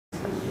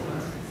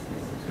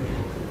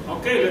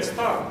Okay, let's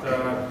start.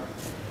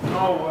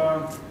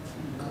 Now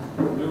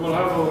we will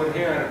have over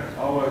here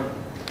our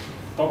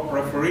top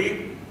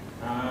referee,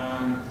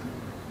 and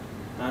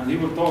he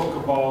will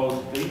talk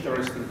about the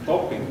interesting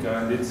topic,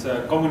 and it's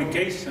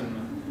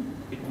communication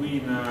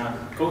between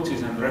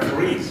coaches and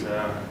referees.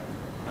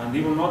 And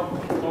he will not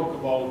talk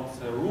about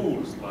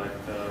rules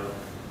like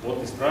what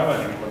is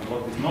traveling but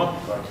what is not,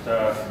 but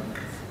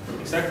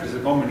exactly the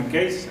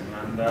communication.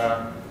 And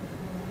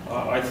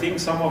I think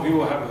some of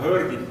you have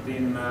heard it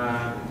in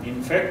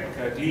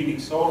FEC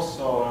clinics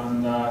also,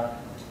 and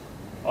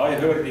I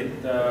heard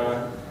it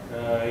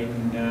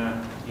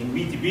in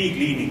VTB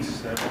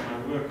clinics when I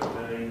worked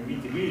in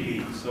VTB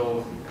league.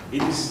 So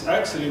it is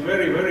actually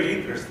very, very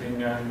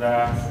interesting. And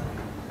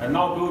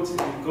now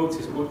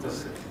coaches put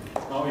us.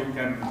 Now you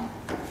can,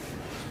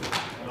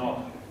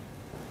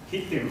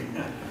 hit him.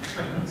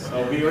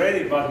 So be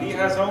ready. But he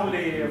has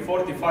only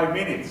 45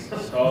 minutes.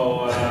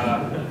 So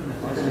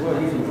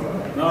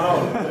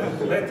no,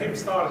 let him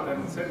start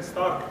and then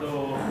start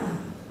to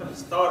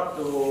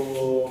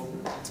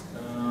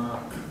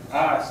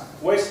ask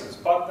questions.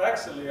 But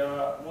actually,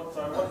 what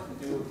I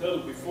wanted to tell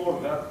before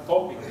that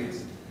topic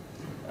is,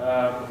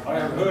 I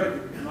have heard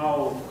it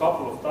now a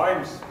couple of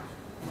times,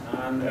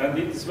 and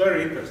it is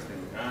very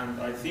interesting.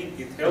 And I think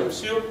it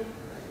helps you,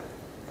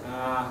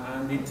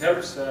 and it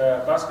helps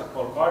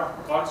basketball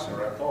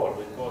culture at all,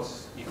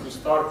 because if you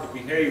start to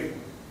behave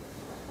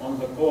on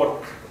the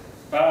court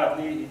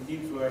badly, it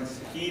influences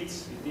the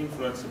kids, it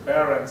influences the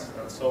parents,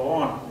 and so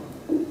on.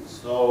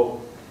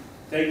 So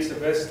takes the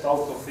best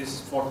out of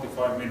this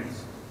 45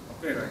 minutes.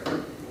 Okay, right.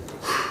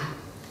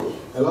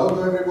 Hello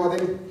to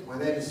everybody. My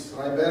name is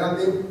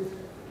Peerandi.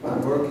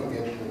 I'm working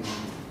in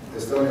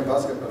Estonian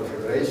Basketball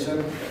Federation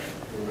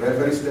in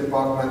referees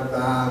department,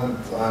 and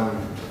I'm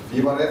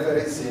FIBA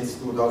referee since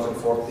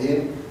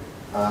 2014.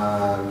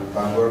 And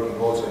I'm working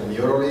also in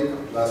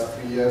EuroLeague last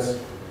 3 years.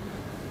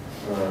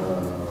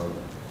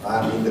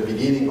 I'm in the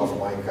beginning of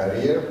my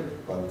career,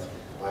 but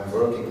I'm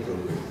working to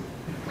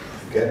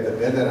get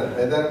better and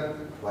better,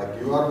 like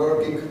you are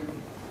working.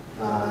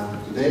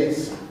 And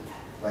today's,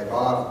 like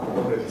I've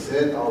already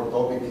said, our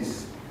topic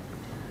is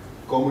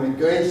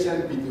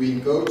communication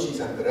between coaches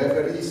and the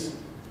referees.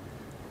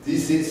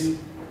 This is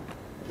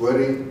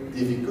very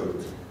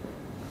difficult.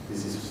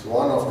 This is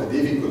one of the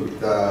difficult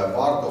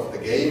part of the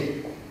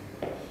game.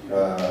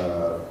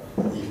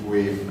 If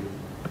we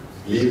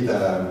leave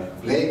the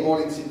play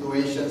calling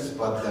situations,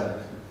 but the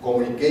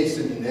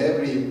communication in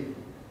every,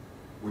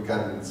 we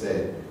can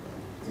say,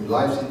 in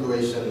live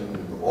situation,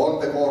 on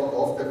the court,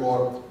 off the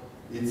court,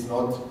 it's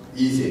not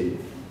easy.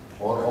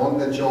 On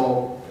the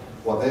job,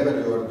 whatever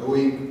you are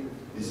doing,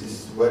 this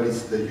is where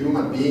is the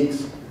human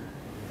beings.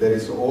 There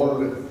is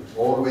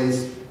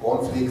always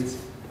conflicts,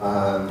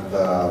 and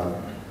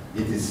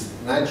it is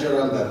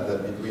natural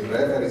that between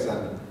referees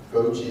and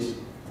coaches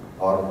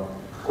are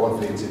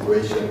conflict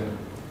situation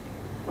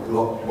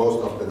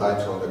most of the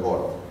times on the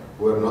court.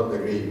 We're not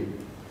agreeing.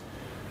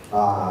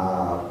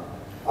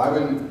 I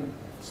will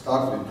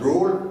start with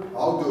rule,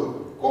 how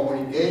to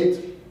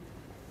communicate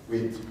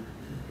with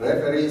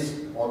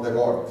referees on the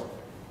court.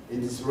 It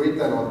is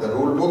written on the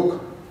rule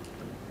book.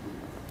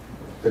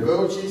 The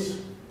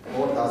coaches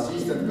or the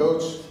assistant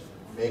coach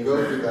may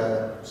go to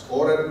the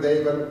scorer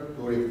table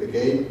during the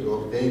game to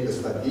obtain the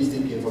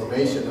statistic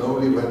information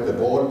only when the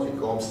ball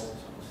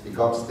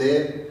becomes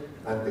dead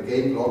and the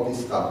game clock is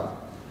stopped.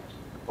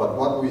 But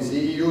what we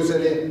see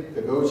usually,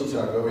 the coaches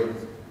are going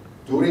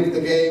during the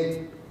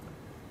game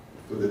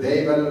to the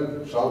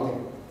table,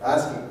 shouting,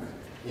 asking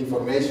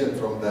information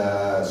from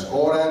the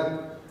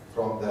scorer,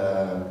 from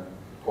the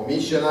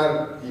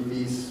commissioner, if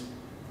he's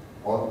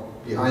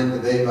behind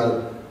the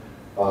table.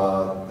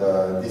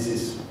 This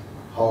is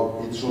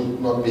how it should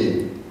not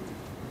be.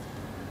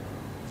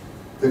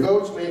 The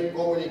coach may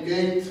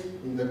communicate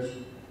in the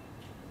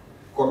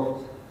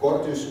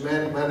courteous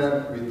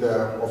manner with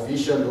the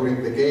official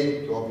during the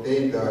game to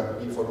obtain the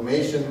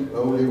information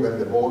only when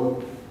the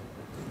ball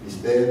is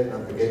dead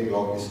and the game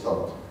clock is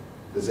stopped.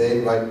 The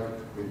same like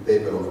with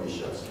table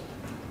officials.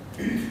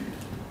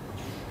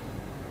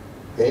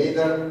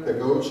 Either the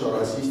coach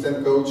or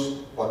assistant coach,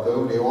 but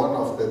only one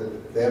of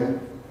them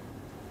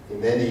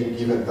in any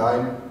given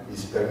time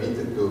is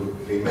permitted to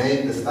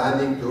remain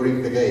standing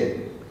during the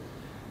game.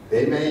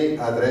 They may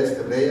address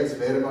the players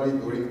verbally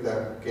during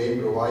the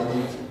game,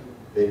 provided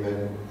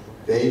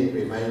they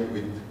remain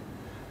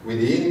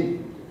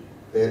within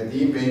their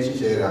team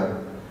benches area.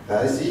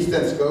 The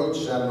assistant coach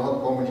shall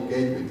not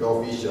communicate with the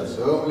officials,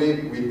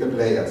 only with the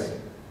players.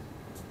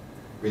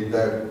 With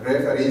the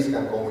referees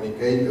can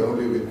communicate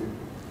only with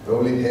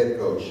the head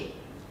coach.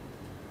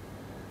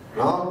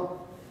 Now,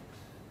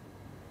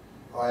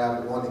 I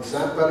have one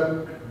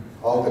example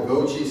how the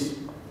coaches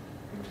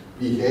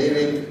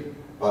behaving,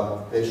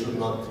 but they should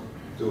not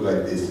do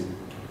like this.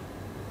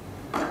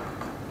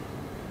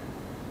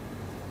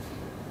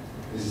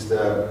 This is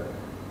the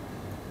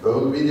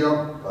old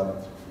video,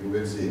 but you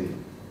will see.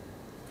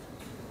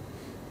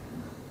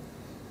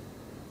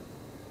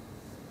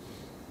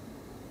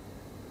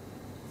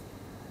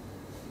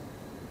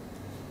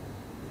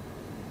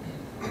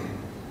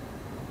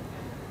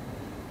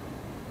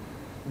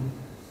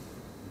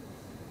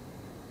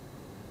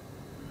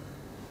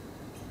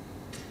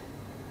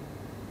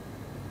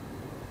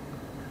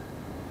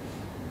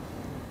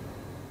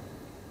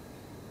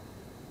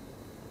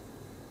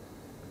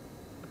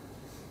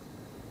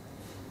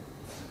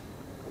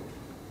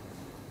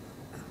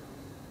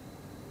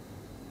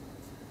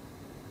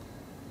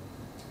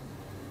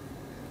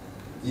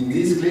 In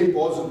this clip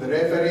also the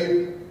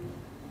referee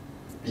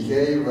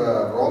behave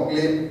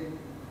wrongly.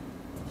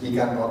 He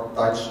cannot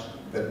touch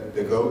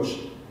the coach.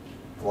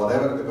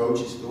 Whatever the coach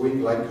is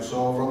doing, like you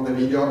saw from the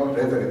video,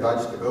 referee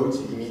touched the coach,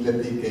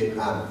 immediately came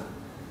hand.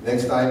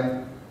 Next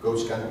time,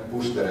 coach can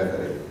push the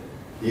referee.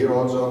 Here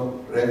also,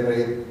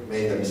 referee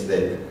made a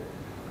mistake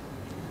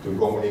to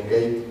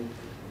communicate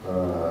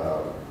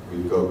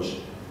with coach.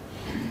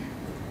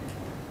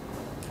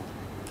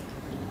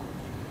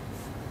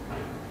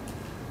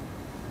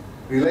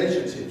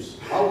 Relationships.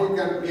 How we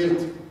can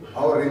build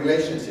our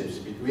relationships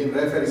between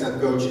referees and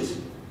coaches?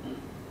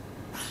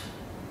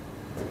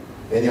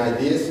 Any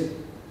ideas?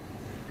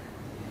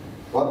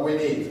 What we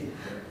need?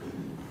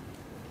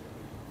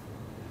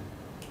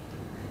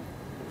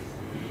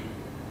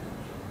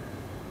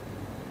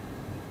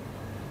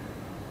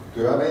 Do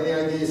you have any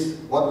ideas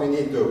what we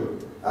need to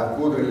have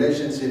good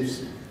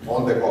relationships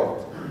on the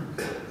court?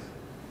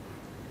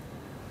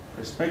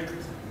 Respect.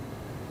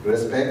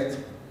 Respect.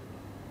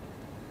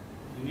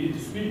 You need to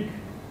speak.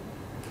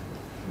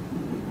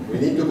 We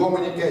need to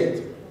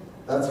communicate.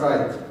 That's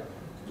right.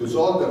 To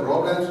solve the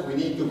problems, we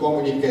need to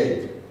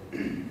communicate.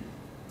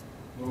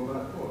 No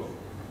bad calls.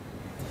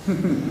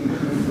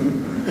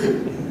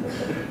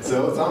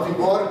 So something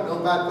more, no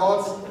bad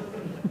calls.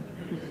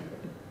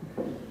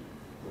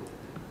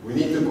 We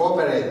need to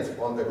cooperate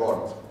on the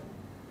court.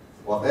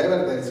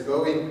 Whatever that is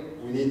going,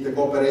 we need the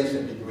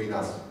cooperation between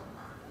us.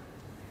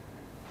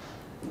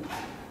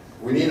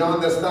 We need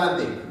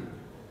understanding.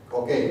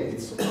 Okay,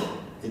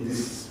 it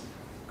is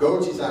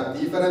coaches have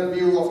different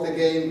view of the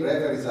game,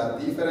 referees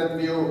have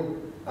different view,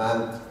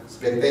 and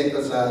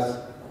spectators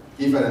have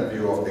different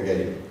view of the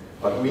game.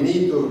 But we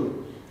need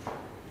to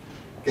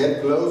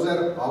get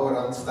closer our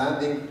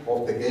understanding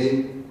of the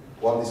game,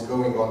 what is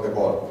going on the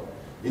court.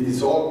 It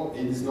is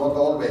not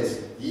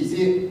always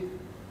easy,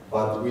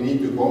 but we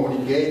need to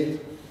communicate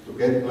to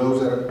get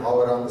closer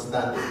our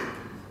understanding.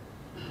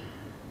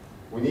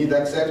 We need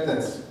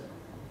acceptance.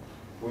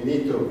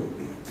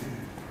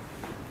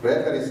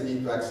 Referees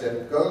need to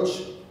accept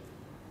coach,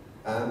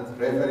 and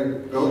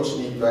coach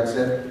need to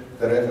accept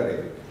the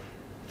referee.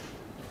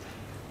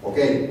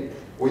 Okay,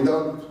 we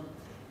don't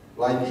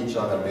like each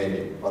other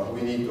maybe, but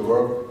we need to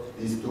work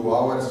these 2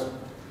 hours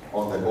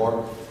on the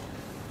court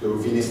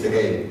to finish the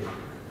game.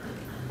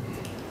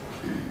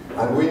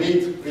 And we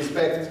need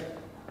respect.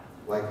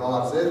 Like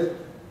Lars said,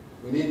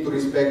 we need to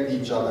respect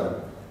each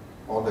other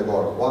on the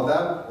court.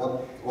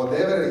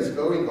 Whatever is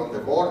going on the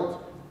court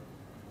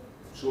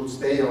should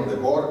stay on the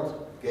court.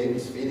 Game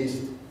is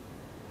finished.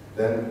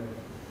 Then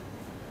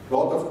a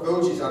lot of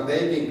coaches are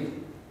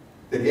taking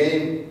the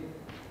game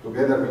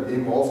together with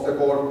him off the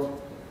court,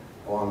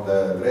 on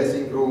the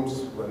dressing rooms,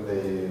 when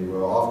they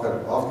were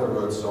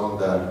afterwards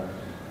on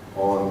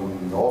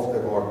off the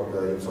court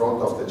in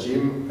front of the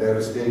gym.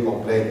 They're still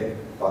complaining.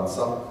 But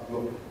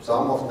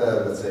some of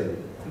the, let's say,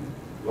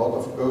 a lot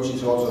of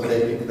coaches also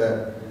taking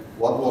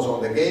what was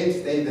on the game,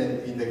 stayed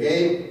in the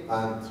game,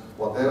 and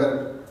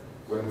whatever,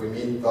 when we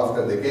meet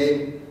after the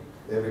game,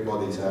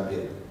 everybody is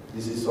happy.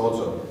 This is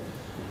also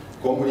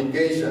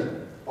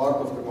communication, part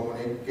of the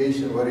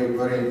communication, very,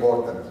 very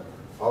important,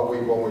 how we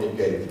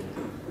communicate.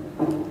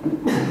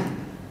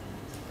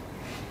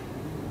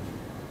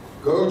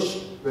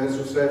 Coach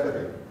versus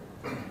referee.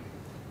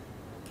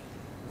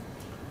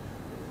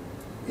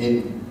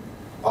 In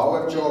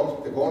our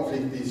job, the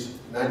conflict is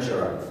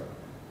natural.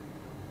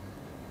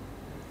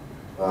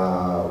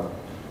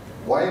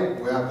 Why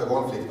we have the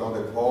conflict on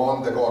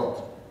the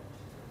court?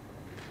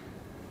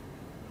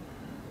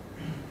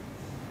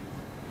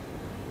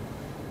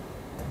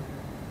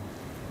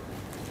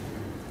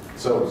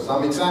 So,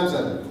 some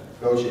examples,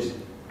 coaches.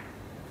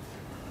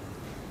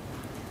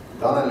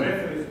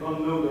 Referees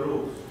don't know the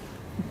rules.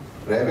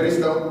 Referees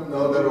don't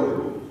know the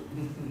rules.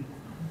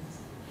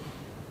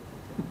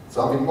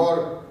 Something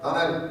more,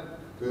 Tanel,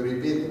 to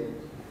repeat.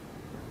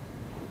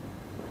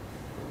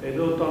 They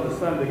don't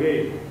understand the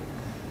game.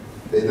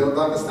 They don't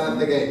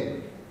understand the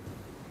game.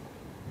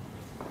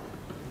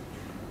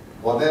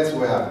 What else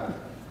we have?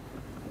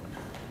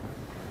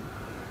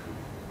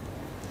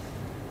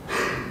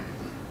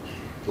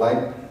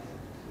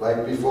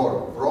 Like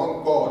before,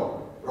 wrong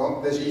call,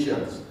 wrong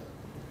decisions.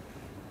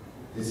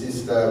 This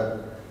is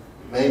the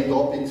main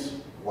topics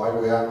why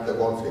we have the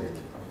conflict.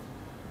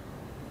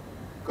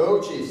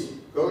 Coaches,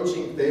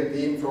 coaching their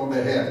team from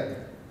the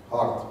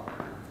heart.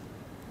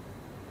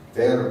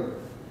 They're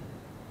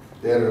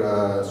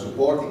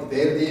supporting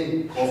their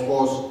team, of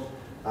course,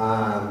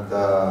 and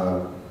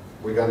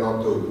we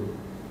cannot do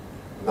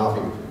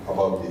nothing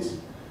about this.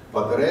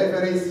 But the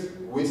referees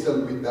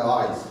whistle with the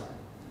eyes.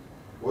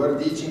 We're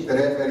teaching the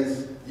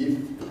referees, if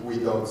we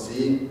don't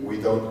see, we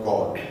don't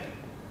call.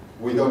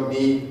 We don't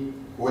need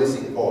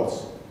quizzing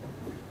calls.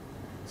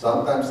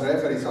 Sometimes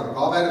referees are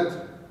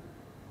covered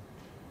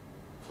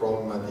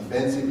from a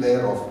defensive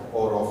player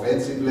or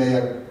offensive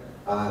player,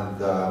 and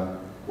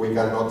we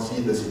cannot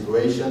see the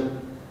situation,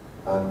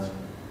 and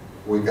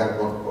we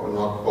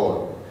cannot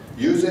call.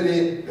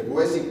 Usually the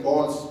quizzing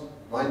calls,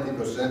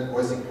 90%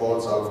 quizzing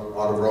calls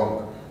are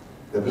wrong.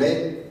 The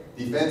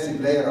defensive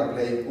players are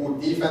playing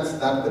good defense,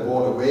 tap the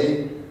ball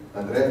away,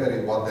 and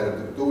referee what they're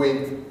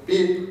doing,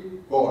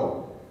 beep,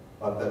 goal.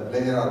 But the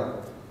players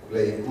are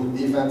playing good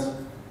defense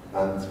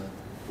and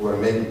we're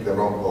making the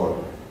wrong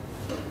goal.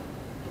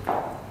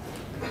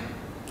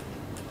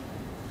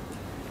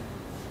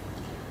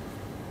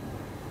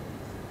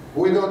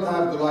 We don't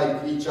have to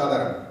like each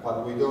other,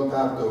 but we don't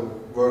have to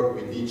work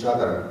with each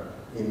other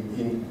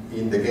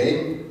in the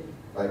game.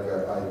 Like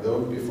I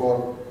told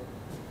before,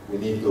 we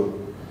need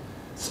to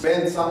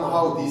spend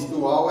somehow these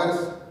 2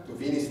 hours to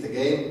finish the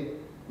game.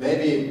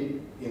 Maybe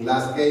in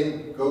last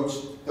game, coach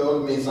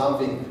told me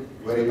something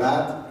very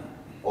bad,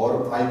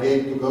 or I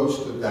gave to coach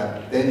to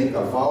that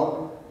technical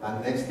foul,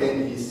 and next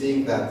game he's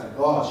seeing that,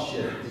 oh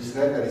shit, this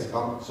referee is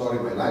coming, sorry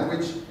my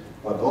language,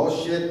 but oh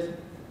shit,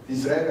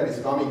 this referee is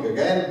coming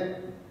again,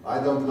 I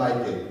don't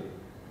like it.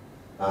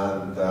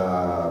 And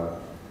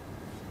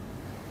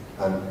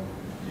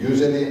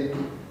usually,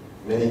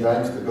 many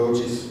times the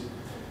coaches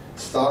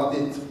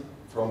started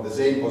from the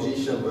same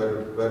position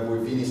where we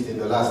finished in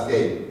the last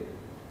game.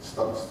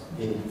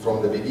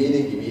 From the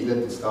beginning,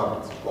 immediately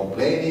start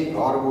complaining,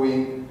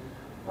 arguing,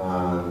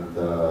 and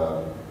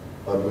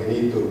but we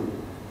need to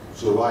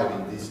survive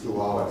in these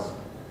 2 hours.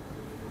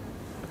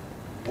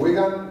 We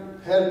can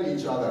help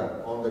each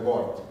other on the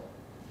court.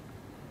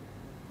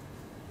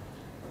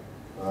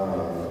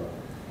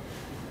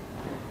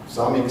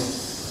 Some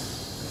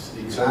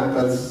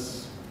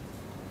examples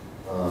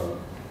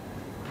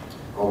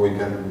how we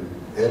can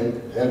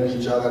help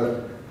each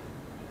other.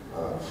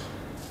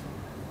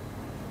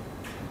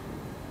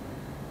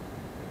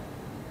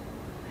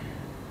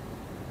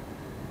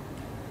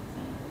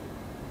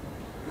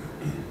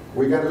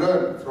 We can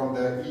learn from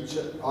each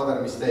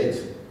other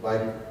mistakes.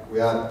 Like we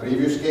had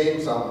previous game,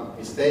 some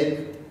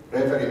mistake,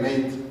 referee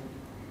made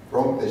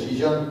wrong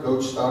decision,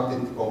 coach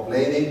started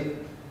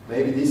complaining.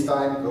 Maybe this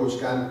time coach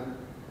can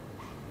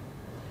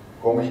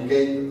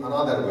communicate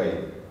another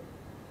way.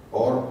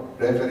 Or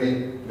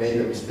referee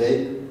made a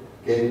mistake,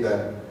 gave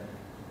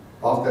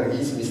after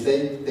his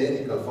mistake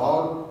technical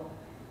foul,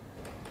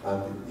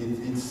 and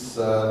it's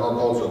not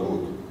also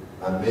good.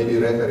 And maybe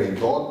referee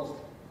thought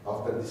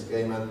after this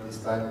game and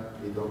this time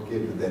he don't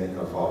give the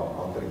technical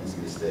foul after his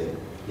mistake.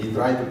 He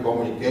tried to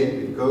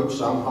communicate with coach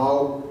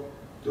somehow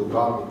to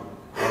calm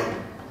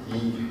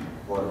he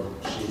or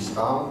she's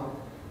calm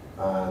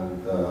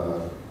and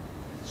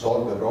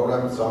solve the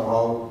problem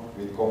somehow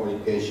with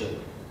communication.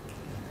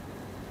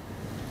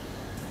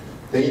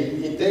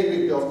 The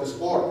integrity of the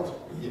sport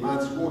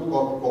demands good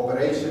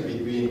cooperation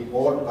between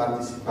all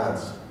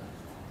participants,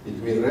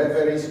 between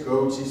referees,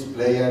 coaches,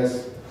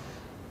 players,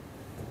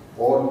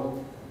 all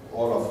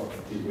of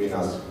between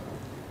us.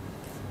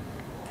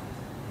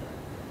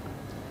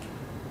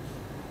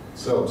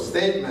 So,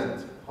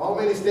 statement. How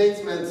many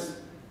statements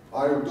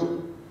are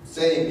you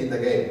saying in the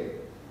game?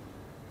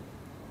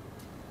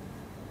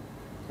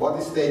 What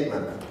is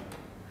statement?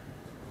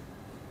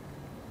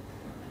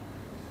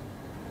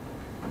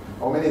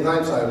 How many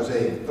times are you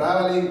saying?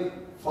 Traveling,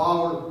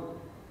 foul.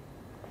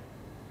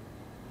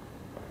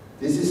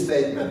 This is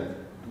statement.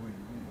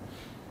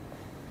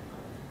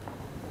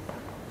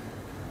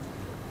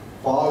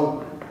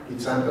 Foul,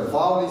 example,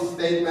 foul is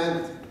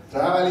statement,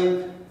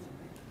 traveling,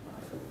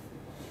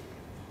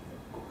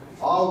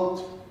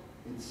 out,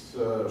 it's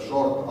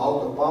short,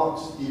 out of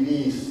bounds,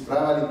 TV is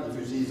traveling. If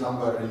you see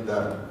somewhere in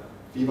the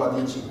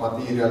FIBA teaching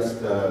materials,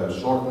 the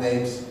short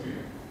names,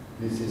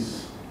 this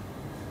is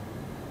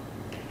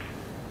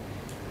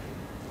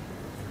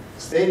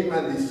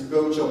statement is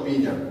coach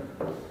opinion.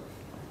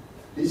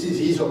 This is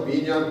his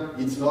opinion,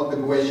 it's not the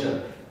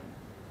question.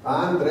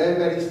 And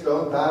referees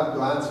don't have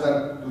to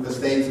answer to the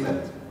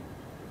statement.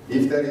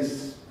 If there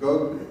is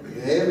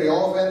every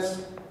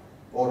offense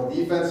or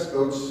defense,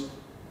 coach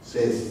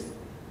says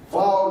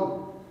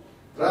foul,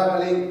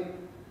 traveling,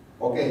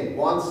 okay,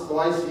 once,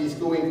 twice he's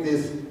doing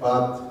this,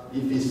 but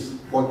if he's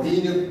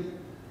continued,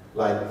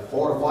 like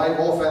 4 or 5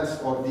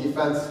 offense or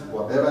defense,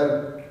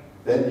 whatever,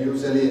 then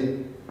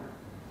usually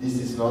this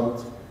is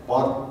not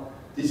part,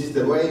 this is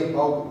the way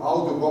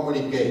how to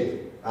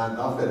communicate. And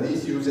after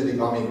this, usually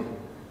coming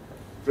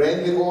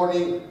friendly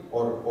warning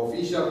or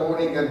official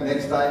warning, and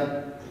next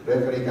time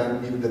referee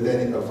can give the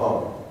technical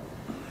foul.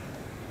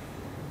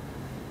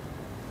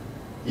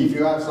 If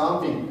you have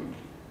something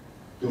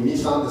to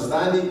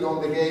misunderstanding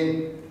on the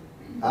game,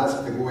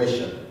 ask the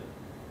question.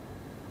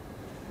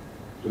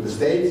 To the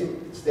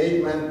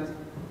statement,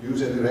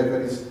 usually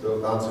referees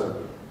don't answer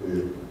to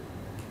you.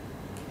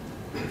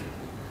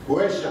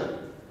 Question.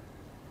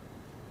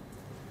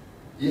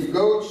 If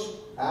coach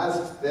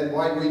asks, then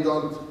why we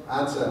don't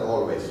answer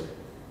always?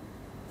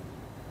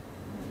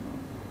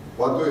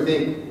 What do you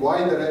think?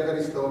 Why the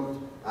referees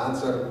don't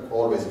answer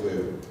always to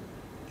you?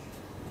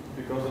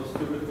 Because of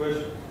stupid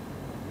question.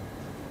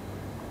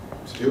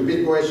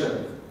 Stupid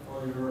question.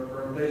 Oh, your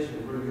reputation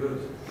is pretty good.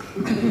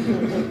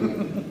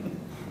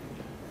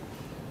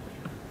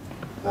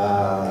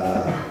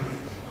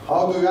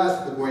 How do you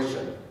ask the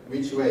question?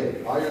 Which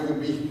way? How you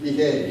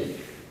behave?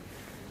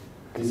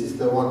 This is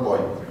the one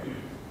point.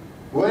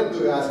 When do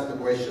you ask the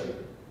question?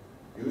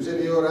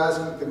 Usually you're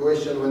asking the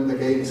question when the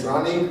game is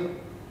running,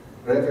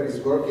 referee is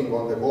working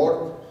on the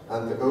board,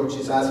 and the coach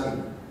is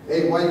asking,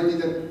 hey, why you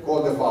didn't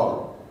call the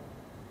foul?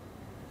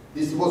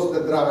 This was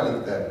the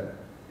traveling term.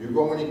 You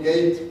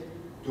communicate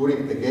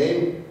during the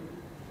game,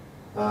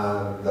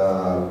 and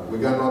we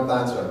cannot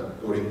answer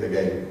during the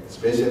game,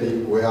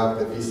 especially if we have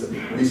the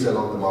whistle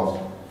on the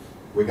mouth.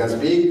 We can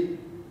speak,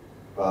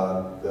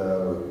 but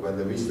when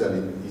the whistle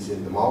is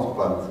in the mouth,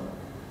 but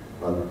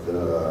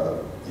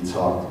it's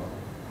hard.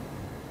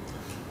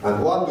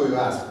 And what do you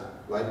ask?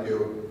 Like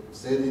you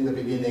said in the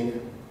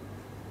beginning,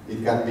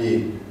 it can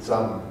be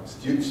some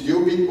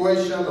stupid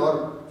question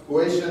or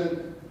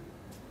question.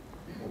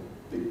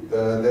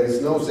 There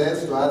is no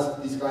sense to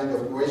ask this kind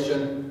of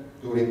question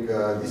during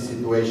this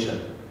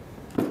situation.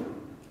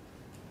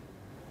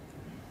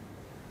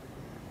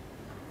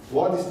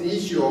 What is the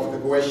issue of the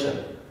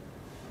question?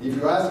 If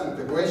you're asking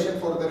the question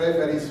for the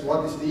referees,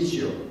 what is the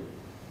issue?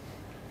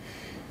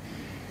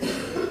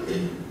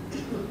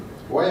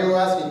 Why are you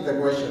asking the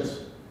questions?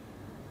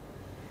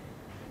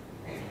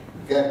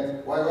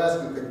 Gert, why are you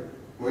asking the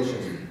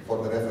questions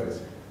for the referees?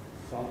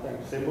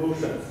 Sometimes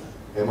emotions.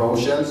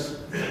 Emotions.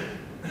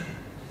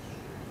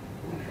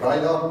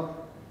 Raido?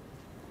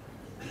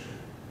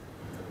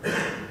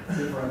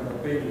 Different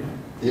opinion.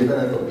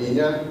 Different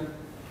opinion.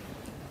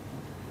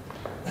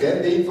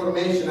 Get the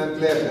information and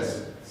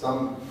clearness.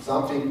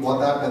 Something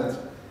what happened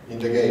in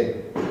the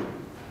game.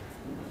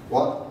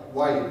 What?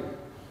 Why?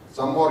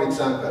 Some more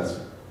examples.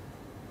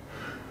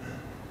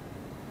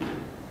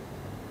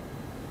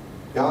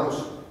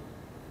 Jaanus?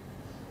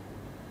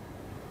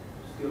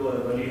 Still, I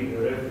believe the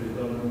referees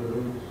don't know the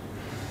rules.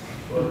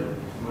 Sorry,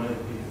 it's my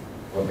opinion.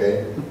 Okay.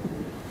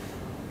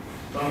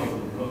 Some of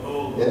them, not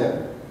all. Yeah.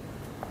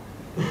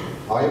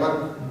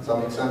 Ivan,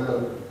 some example.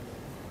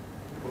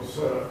 It was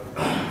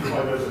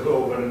 5 years ago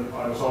when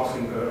I was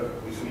asking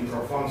with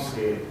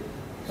Mitrofanski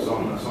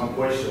some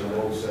question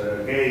about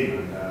the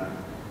game,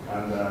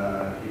 and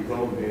he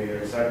told me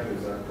exactly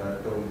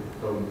that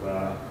don't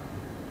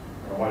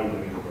remind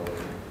me about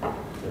it.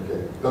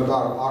 Okay. Don't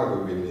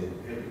argue with me.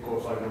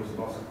 Because I know the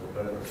basketball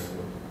better than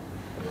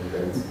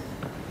Okay.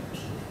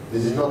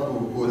 This is not a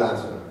good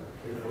answer.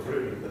 it was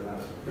really the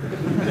answer.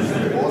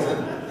 It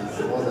wasn't.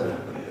 It wasn't.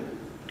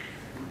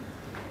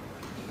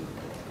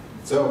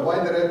 So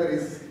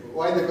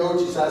why the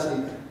coach is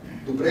asking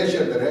to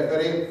pressure the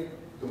referee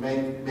to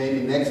make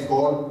maybe next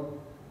call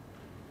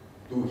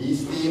to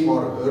his team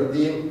or her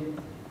team,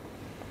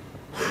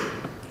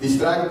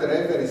 distract the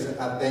referee's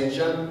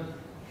attention.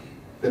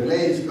 The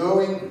play is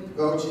going, the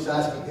coach is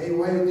asking, hey,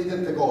 why you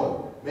didn't the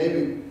goal?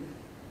 Maybe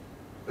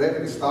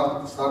referee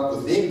start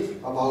to think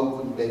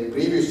about maybe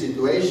previous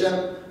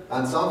situation,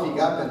 and something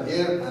happened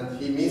here, and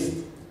he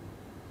missed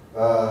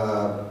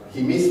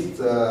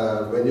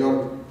when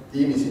your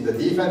team is in the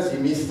defense, he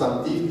missed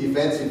some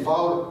defensive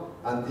foul,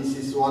 and this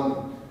is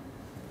one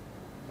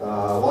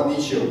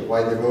issue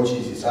why the coach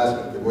is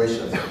asking the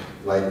questions,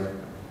 like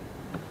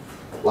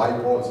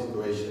live ball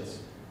situations.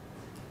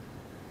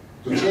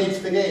 To change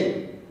the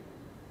game.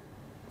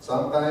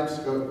 Sometimes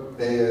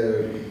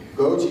the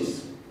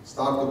coaches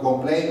start to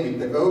complain with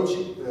the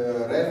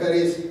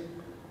referees,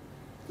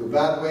 the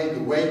bad way to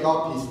wake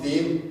up his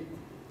team,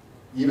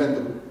 even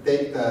to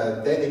take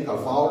the technical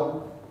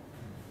foul,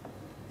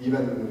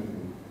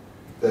 even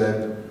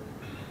the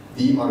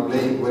team are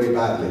playing very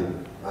badly.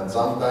 And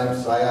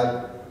sometimes I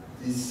had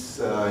this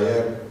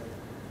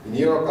in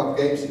Eurocup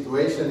game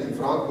situation in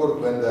Frankfurt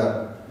when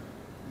the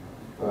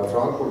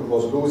Frankfurt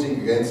was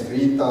losing against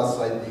Ritas,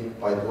 I think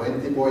by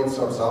 20 points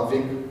or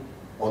something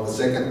on the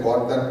second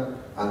quarter,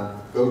 and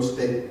coach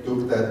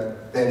took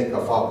that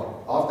technical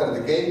foul. After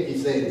the game he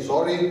said,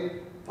 sorry,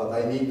 but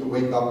I need to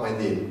wake up my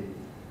team.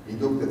 He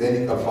took the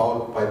technical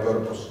foul by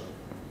purpose.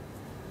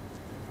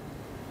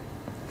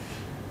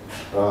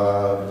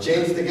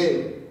 Change the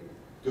game.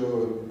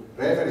 To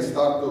referee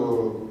start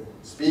to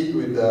speak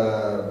with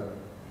the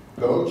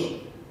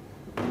coach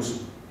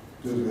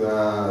to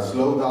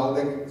slow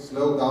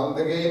down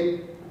the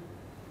game.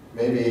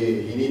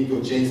 Maybe he need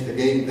to change the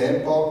game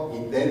tempo,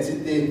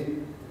 intensity.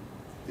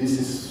 This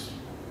is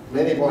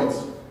many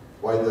points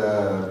why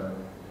the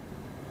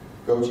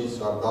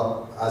coaches are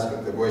not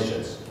asking the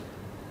questions.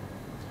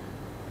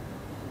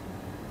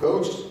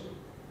 Coach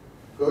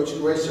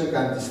question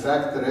can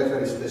distract the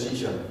referee's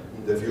decision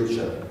in the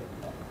future.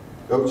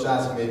 Coach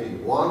asks maybe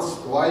once,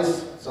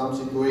 twice, some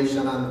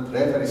situation, and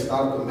referee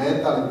start to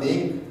mentally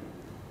think,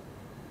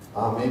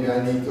 maybe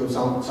I need to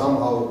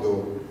somehow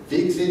to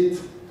fix it,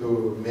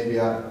 to maybe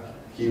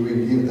he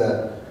will give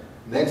the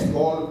next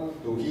call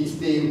to his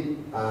team,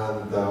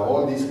 and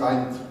all these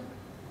kind of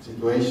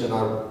situations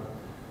are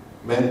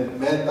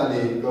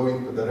mentally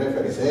going to the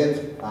referee's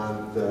head,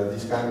 and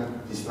this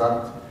can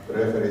distract the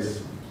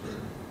referee's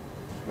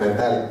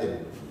mentality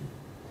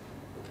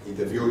in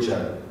the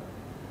future.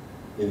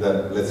 In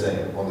the, let's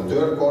say, on the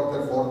third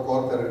quarter, fourth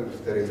quarter,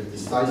 if there is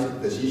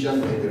decisive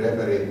decision, maybe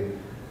referee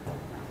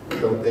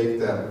don't take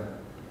the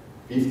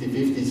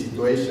 50-50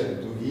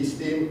 situation to his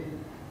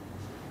team,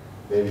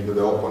 maybe to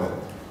the opponent.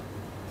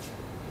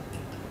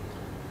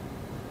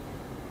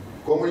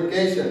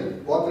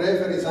 Communication. What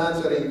referee is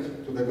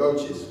answering to the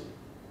coaches?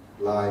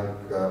 Like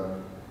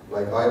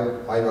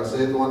I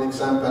said, one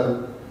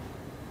example,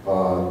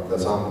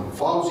 some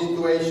foul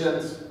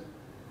situations.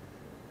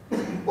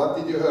 What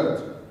did you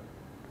heard?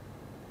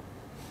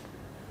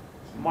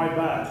 My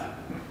bad.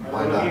 My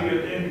I will bad. give you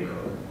a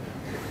technical.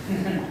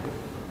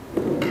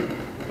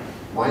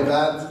 My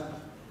bad.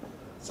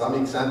 Some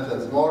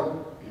examples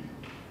more.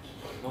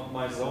 Not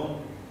my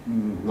zone.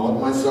 Not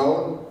my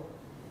zone.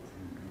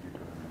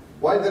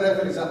 Why the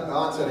referee is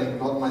answering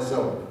not my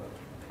zone?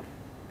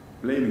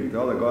 Blaming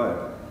the other guy.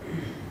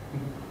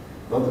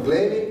 Not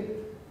blaming.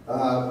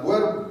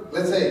 Well,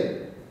 let's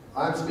say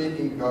I'm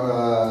speaking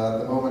at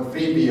the moment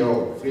 3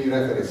 PO, 3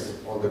 referees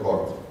on the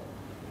court.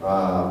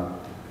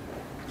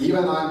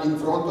 Even I'm in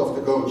front of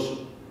the coach,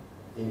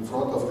 in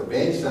front of the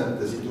bench, and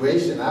the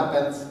situation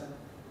happens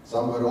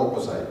somewhere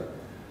opposite.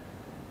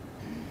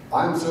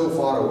 I'm so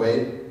far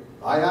away.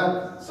 I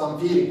have some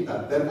feeling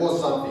that there was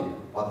something,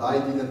 but I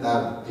didn't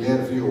have clear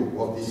view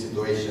of these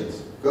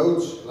situations.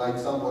 Coach, like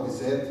somebody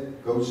said,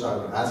 coach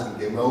are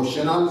asking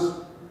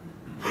emotionals,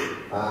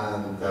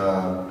 and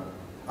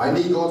I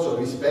need also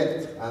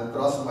respect and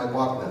trust my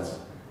partners.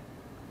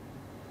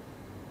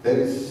 There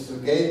is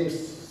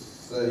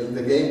games, in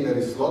the game there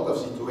is a lot of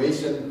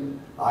situation.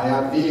 I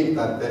have feeling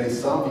that there is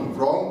something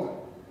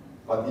wrong,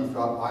 but if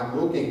I'm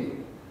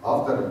looking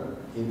after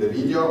in the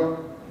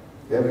video,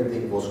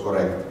 everything was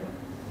correct.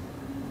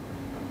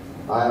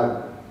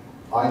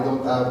 I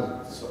don't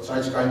have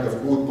such kind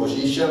of good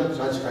position,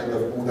 such kind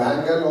of good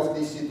angle of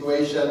this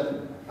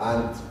situation,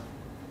 and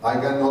I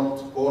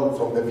cannot call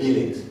from the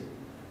feelings.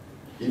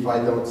 If I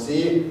don't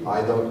see,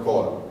 I don't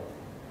call.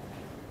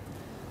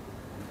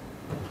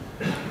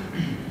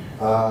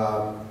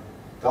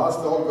 Does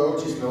all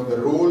coaches know the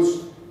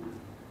rules?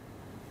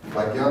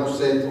 Like Janusz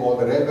said, all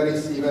the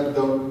referees even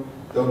don't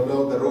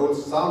know the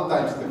rules.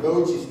 Sometimes the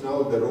coaches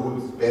know the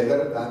rules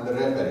better than the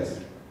referees.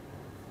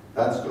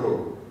 That's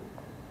true.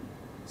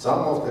 Some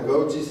of the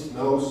coaches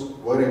knows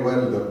very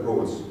well the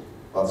rules,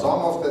 but some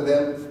of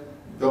them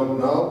don't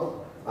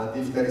know, and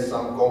if there is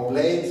some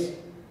complaints,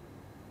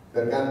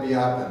 there can be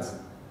happens.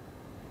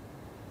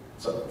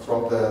 So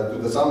from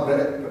some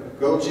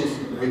coaches,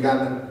 we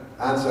can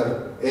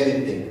answer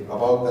anything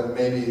about them.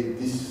 Maybe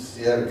this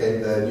year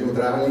came the new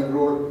traveling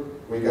rule.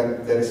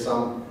 There is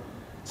some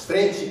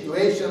strange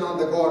situation on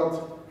the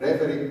court.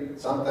 Referee,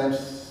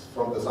 sometimes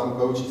from some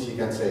coaches, he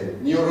can say,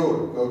 new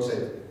rule. Coach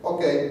said,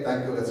 okay,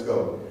 thank you, let's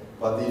go.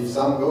 But if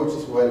some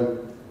coaches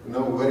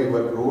know very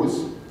well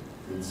rules,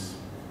 it's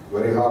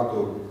very hard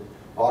to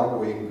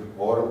arguing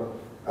or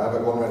have a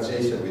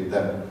conversation with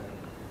them.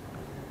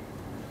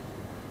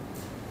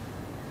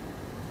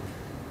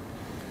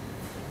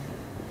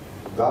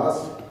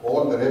 Does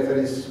all the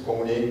referees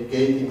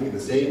communicating in the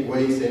same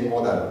way, same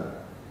model?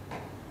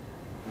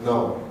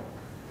 No.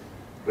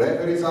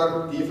 Referees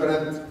are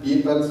different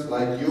people,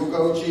 like you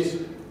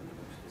coaches.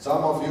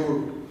 Some of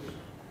you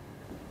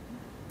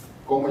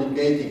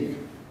communicating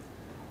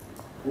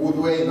good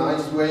way,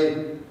 nice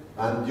way,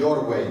 and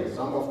your way.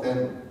 Some of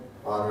them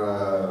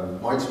are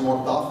much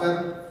more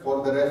tougher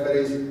for the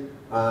referees,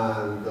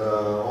 and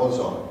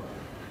also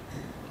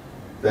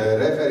the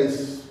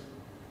referees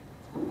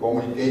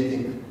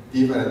communicating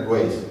different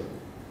ways.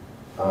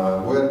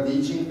 We're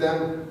teaching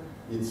them.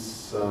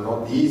 It's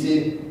not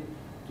easy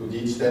to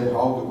teach them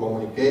how to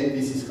communicate.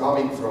 This is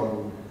coming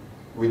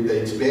with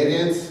the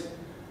experience,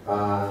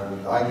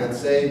 and I can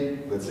say,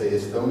 let's say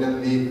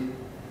Estonian league,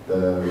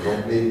 the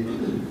complete.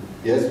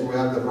 Yes, we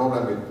have the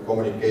problem with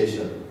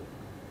communication.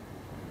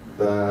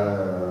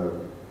 The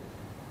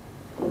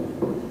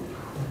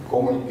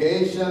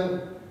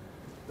communication,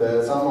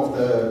 some of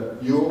the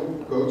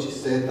new coaches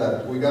said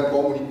that we can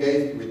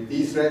communicate with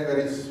these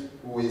referees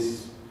who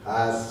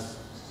has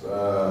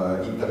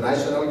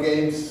international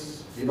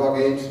games, FIBA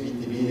games,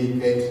 VTB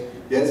league games.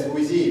 Yes,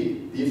 we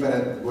see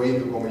different way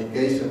to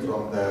communication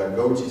from the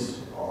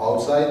coaches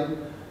outside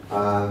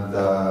and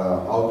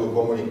how to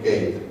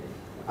communicate.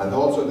 And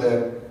also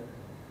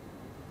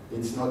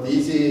it's not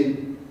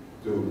easy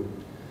to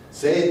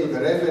say to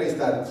the referees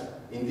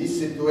that in this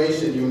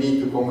situation you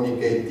need to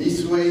communicate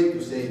this way,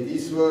 to say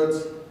these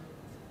words.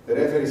 The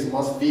referees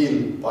must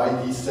feel by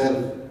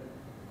himself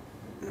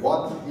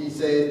what he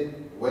said,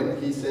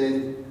 when he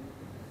said,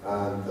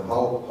 and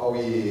how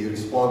he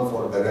respond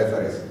for the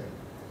referees,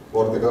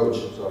 for the coach,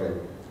 sorry.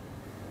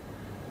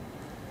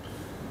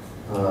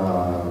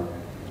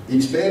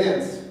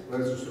 Experience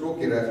versus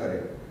rookie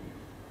referee.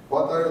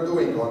 What are you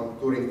doing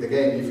during the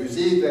game? If you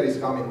see there is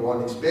coming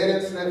one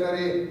experienced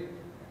referee,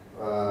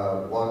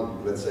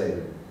 one, let's say,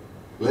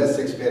 less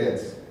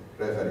experienced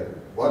referee,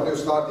 what are you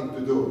starting to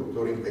do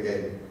during the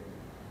game?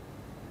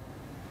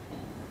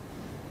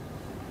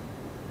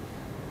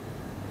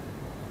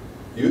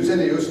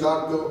 Usually you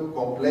start to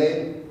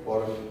complain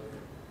or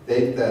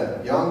take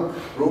the young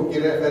rookie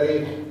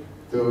referee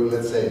to,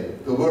 let's say,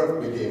 to work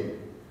with him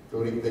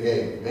during the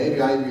game. Maybe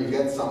I will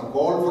get some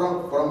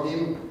call from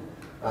him,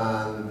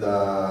 and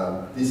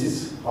this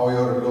is how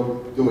you're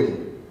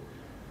doing.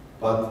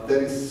 But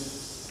there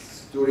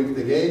is during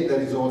the game,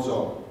 there is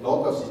also a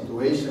lot of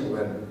situations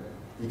when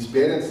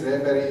experienced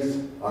referees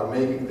are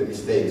making the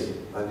mistakes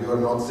and you are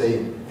not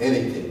saying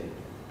anything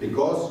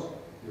because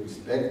you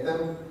respect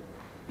them,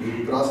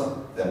 you trust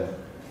them.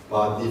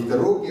 But if the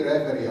rookie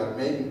referee are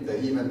making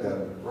even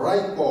the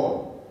right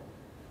call,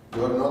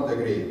 you are not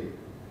agreeing.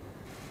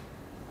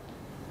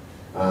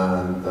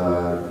 And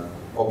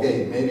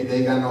okay, maybe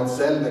they cannot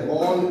sell the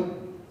call,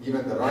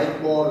 even the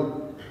right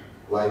call,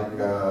 like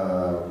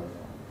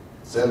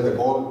sell the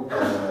call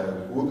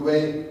good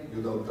way,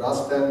 you don't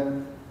trust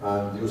them,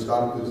 and you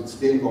start to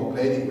still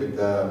complaining with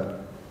the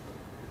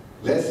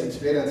less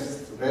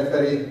experienced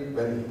referee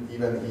when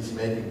even he's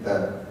making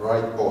the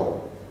right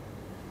call.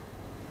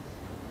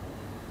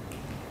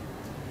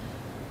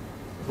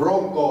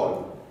 Wrong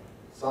call.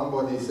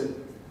 Somebody said,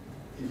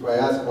 if I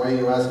ask why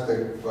you ask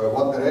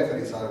what the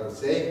referees are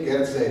saying,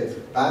 Gerd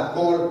said bad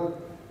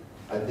call.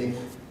 I think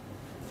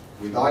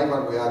with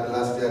Ivar we had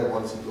last year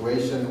one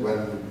situation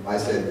when I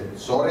said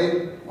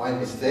sorry, my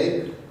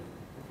mistake.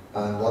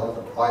 And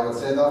what Ivar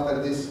said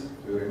after this,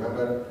 do you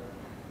remember?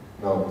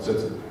 No,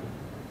 so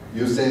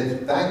you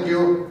said thank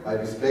you, I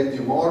respect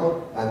you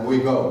more, and we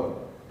go.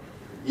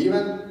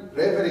 Even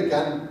referee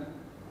can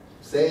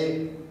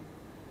say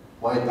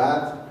my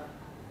bad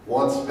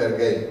once per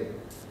game.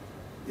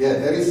 Yeah,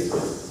 there is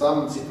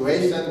some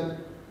situation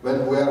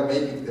when we are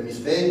making the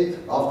mistake.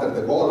 After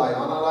the goal, I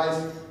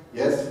analyze.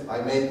 Yes,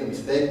 I made the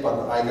mistake,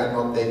 but I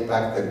cannot take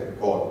back the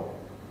goal.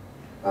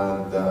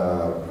 And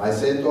I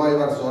said to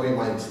Ivar, sorry,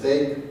 my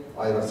mistake.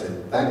 Ivar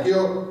said, thank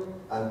you.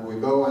 And we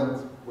go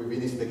and we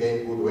finish the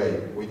game good way.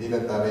 We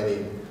didn't have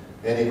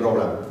any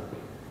problem.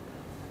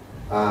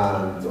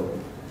 And,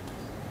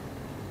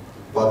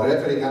 but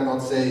referee cannot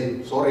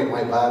say, sorry,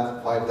 my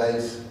bad, 5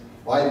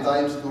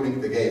 times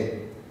during the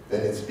game.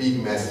 Then it's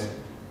big mess,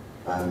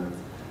 and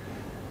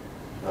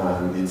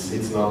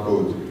it's not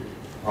good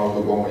how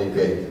to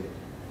communicate.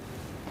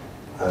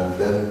 And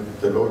then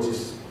the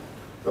coaches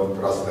don't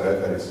trust the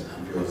referees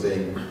if you're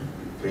saying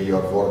 3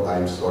 or 4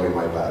 times, sorry,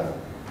 my bad.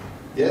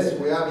 Yes,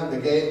 we have in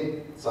the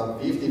game some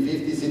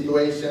 50-50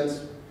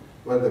 situations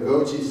where the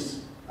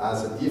coaches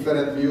has a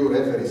different view,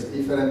 referees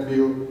different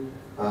view,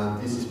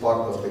 and this is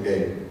part of the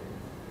game.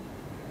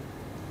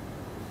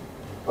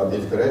 But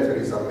if the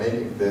referees are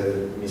making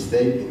the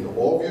mistake in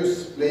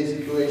obvious play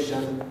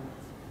situation,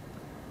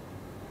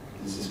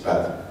 this is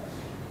bad.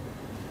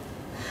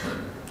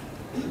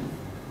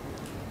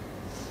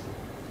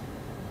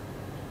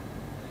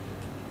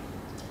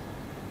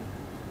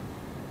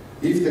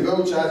 If the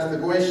coach asks the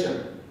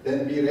question,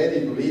 then be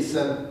ready to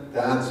listen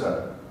the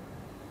answer.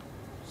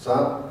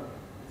 So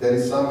there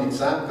is some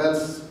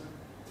examples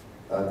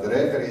that the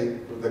referee,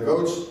 the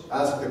coach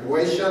asks the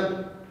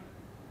question,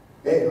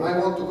 hey, I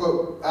want to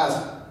go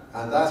ask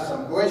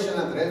some question,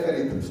 and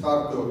referee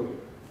start to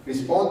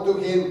respond to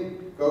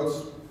him. Coach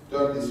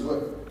turn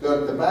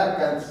the back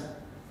and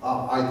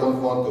I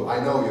don't want to. I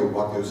know you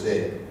what you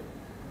say.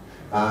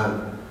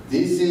 And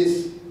this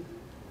is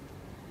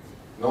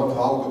not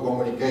how to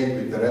communicate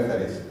with the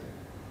referees.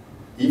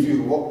 If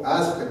you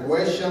ask the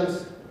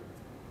questions,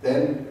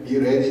 then be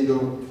ready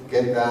to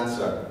get the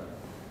answer.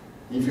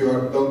 If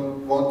you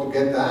don't want to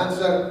get the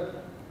answer,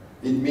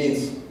 it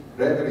means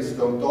referees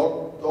don't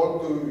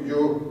talk to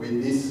you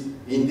with this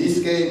in this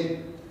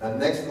game, and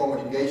next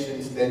communication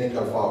is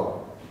technical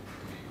foul.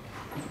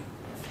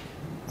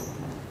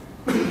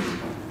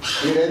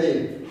 Be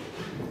ready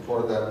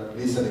for the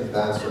listening to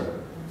answer.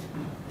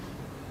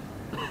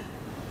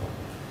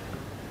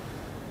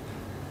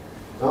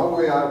 Now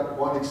we have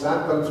one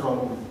example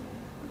from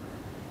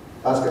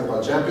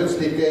Basketball Champions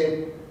League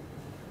game.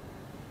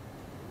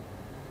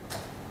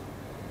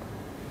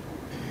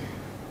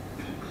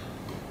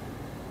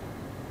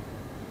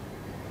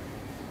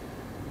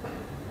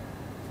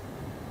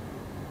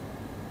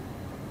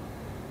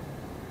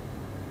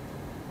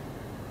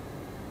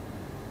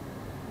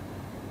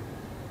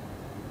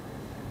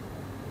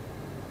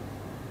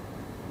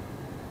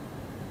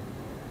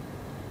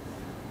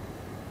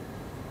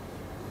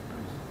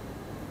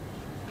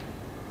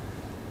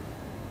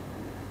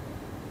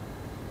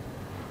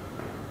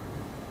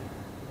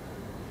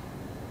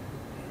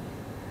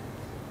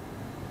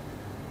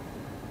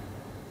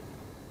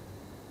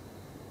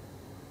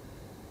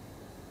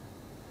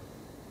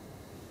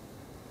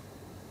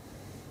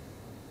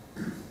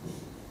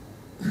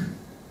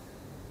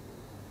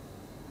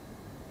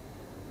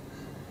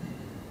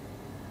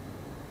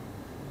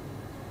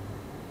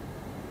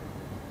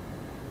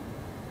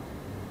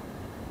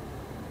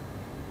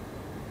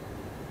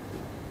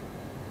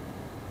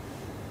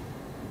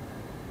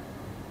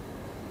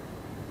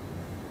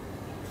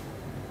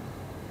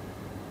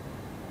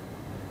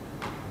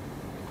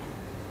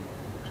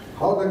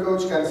 How the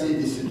coach can see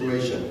this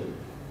situation?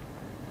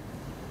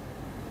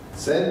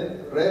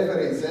 Center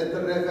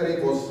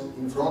referee was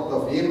in front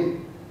of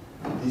him.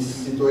 This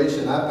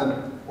situation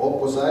happened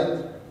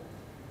opposite,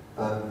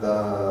 and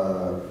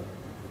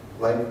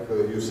like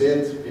you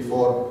said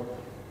before,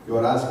 you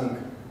are asking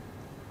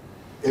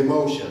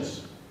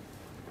emotions.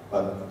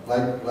 But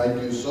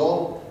like you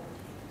saw,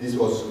 this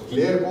was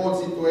clear ball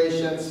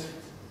situations,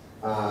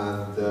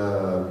 and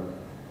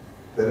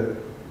the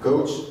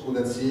coach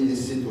couldn't see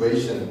this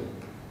situation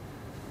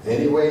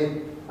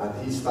anyway,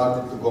 and he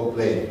started to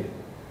complain.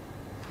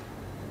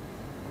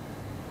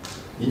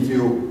 If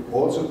you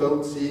also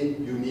don't see,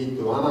 you need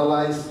to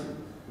analyze.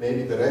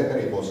 Maybe the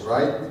referee was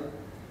right,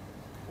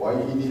 why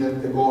he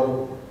didn't the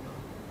goal,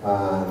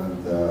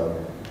 and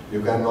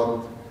you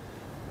cannot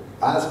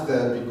ask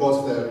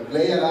because the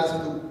player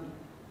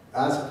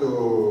ask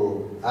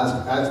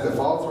the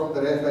foul from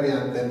the referee,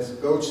 and then the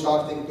coach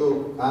starting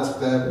to ask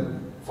the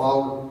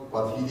foul,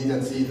 but he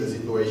didn't see the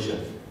situation.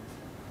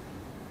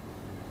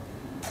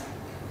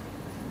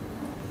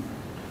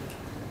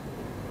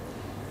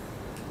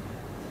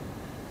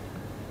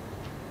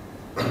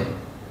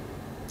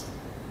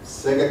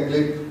 Second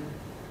clip.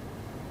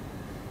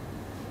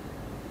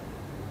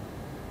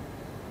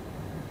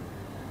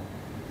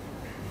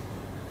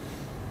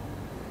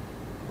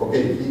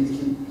 Okay,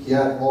 he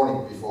had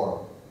warning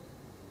before.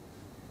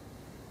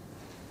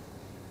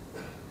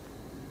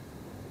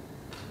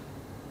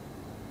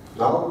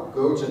 Now,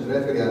 coach and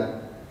referee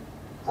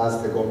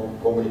has the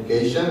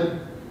communication.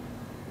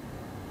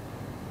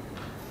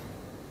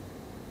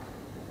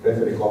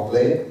 Referee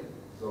complained,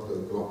 not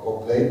to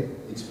complain,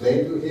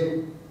 explain to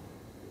him.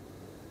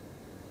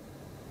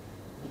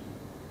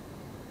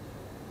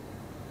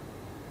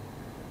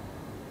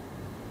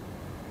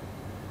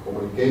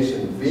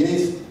 Communication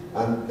finished,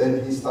 and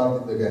then he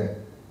started again.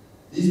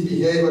 This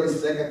behavior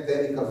is second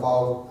technical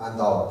foul and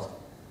out.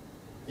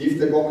 If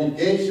the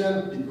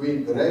communication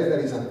between the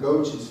referees and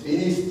coach is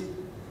finished,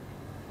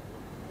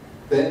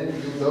 then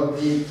you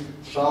don't need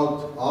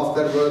shout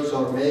afterwards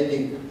or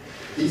making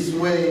this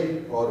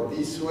way or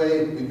this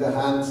way with the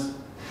hands.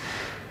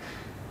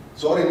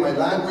 Sorry my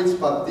language,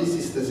 but this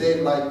is the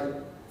same like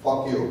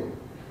fuck you.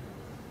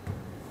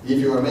 If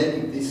you are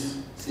making this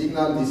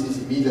signal, this is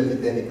immediately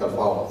technical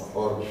foul,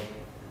 or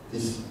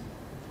this,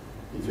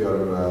 if you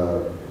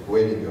are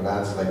waving your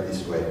hands like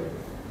this way.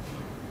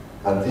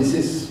 And this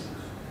is,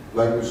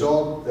 like you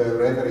saw, the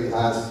referee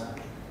has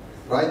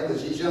right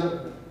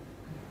decision,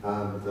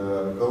 and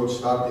coach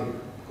starting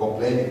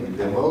complaining with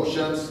the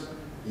emotions.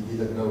 He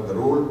didn't know the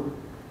rule,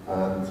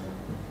 and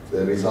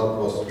the result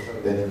was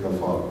technical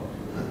foul.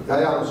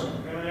 Janos.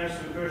 Can I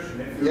ask a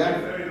question? If you're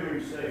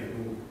referee say,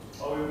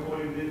 how are you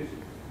calling this?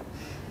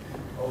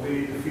 How we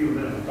need to feel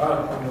them?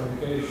 Bad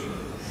communication.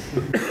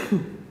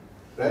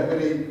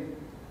 Referee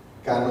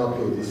cannot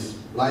do this.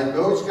 Like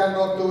coach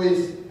cannot do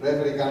this,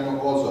 referee cannot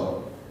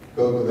also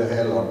go to the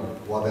hell or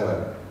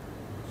whatever.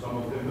 Some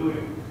of them do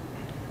it.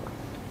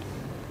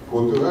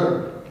 Good to her.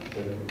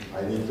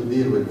 I need to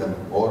deal with them.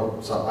 Or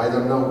so, I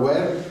don't know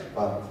where,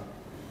 but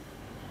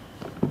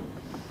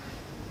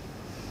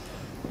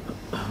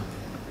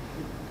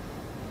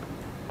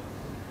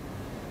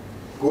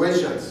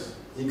questions,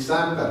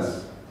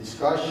 examples,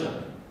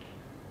 discussion.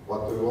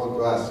 What do you want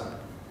to ask?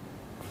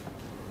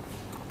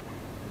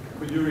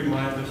 Could you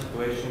remind us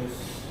questions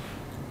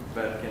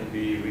that can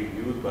be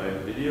reviewed by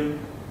video?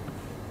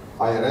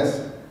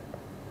 IRS?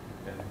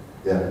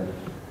 Yeah.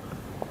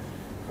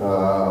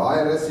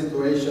 IRS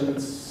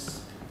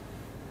situations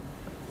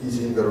is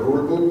in the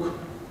rule book.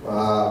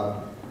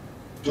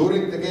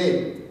 During the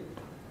game,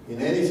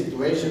 in any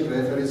situation,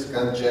 referees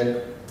can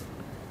check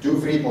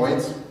 2-3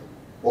 points,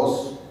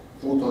 was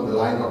foot on the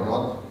line or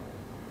not.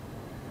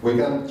 We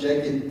can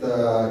check it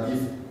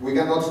if we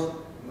cannot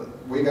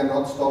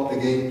stop the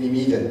game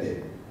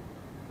immediately.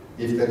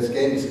 If the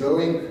game is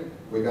going,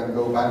 we can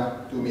go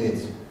back 2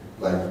 minutes.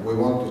 Like we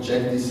want to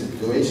check this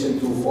situation,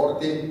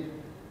 240,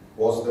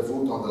 was the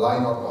foot on the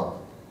line or not?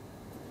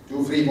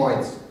 2-3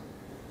 points.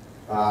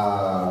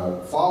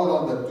 Foul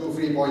on the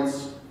 2-3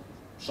 points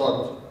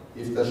shot.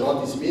 If the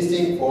shot is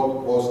missing,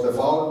 was the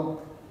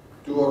foul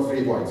 2 or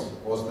 3 points?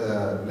 Was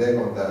the leg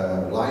on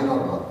the line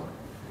or not?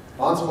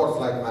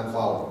 Unsportsmanlike man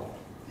foul.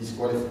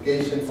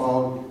 Disqualification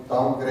foul,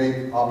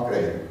 downgrade,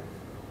 upgrade.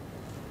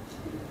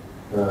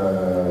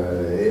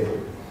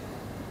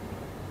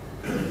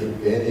 I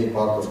think any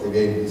part of the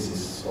game, this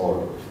is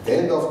all.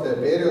 End of the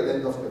period,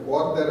 end of the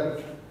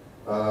quarter,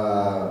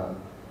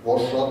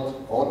 was shot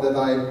on the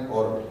time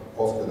or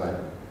off the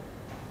time?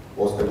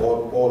 Was the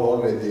ball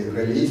already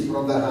released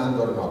from the hand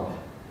or not?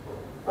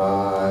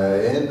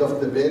 End of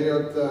the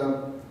period,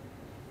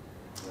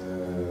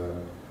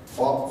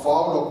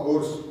 foul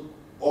occurs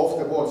off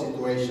the ball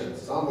situation.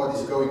 Somebody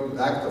is going to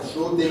the act of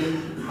shooting,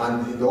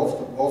 and in the off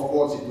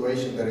ball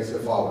situation there is a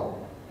foul.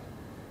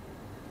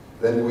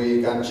 Then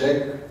we can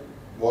check,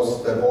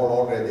 was the ball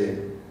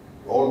already,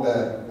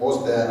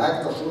 was the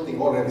act of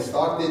shooting already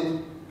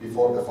started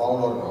before the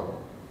foul or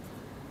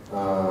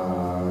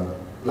not?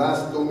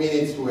 Last 2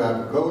 minutes we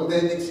have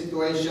goaltending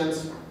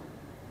situations.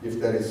 If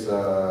there is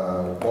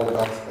ball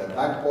touch the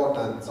backboard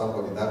and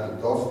somebody tapped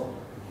it off,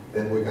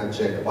 then we can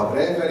check. But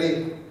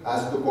referee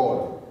has to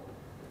call.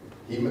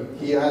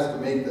 He has to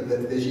make the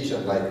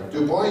decision, like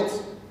 2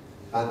 points,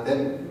 and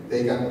then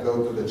they can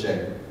go to the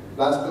check.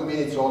 Last 2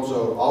 minutes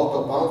also out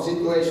of bounds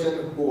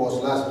situation, who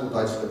was last to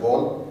touch the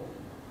ball.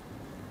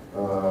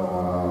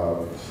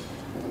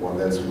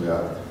 What else we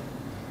have?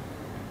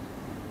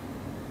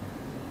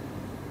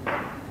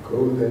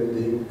 Code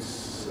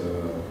endings.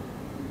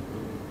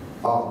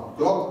 Clock.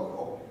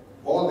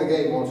 All the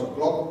game also.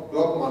 Clock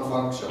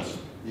malfunctions.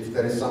 If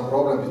there is some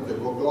problem with the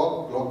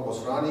clock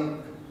was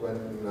running when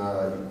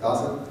it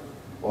doesn't,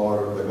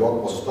 or the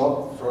clock was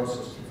stopped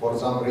for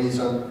some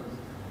reason,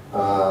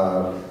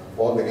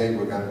 all the game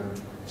we can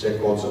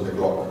check also the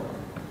clock.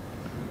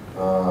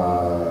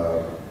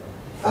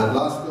 And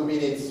last 2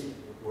 minutes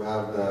we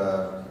have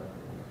the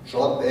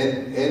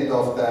end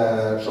of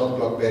the shot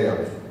clock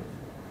period.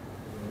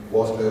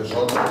 Was the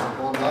shot clock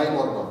online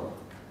or not?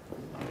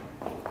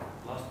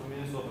 Last 2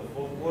 minutes of the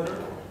fourth quarter?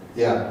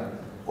 Yeah,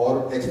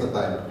 or extra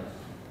time,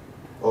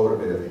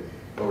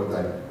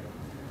 overtime.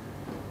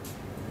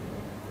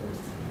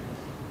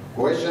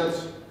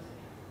 Questions?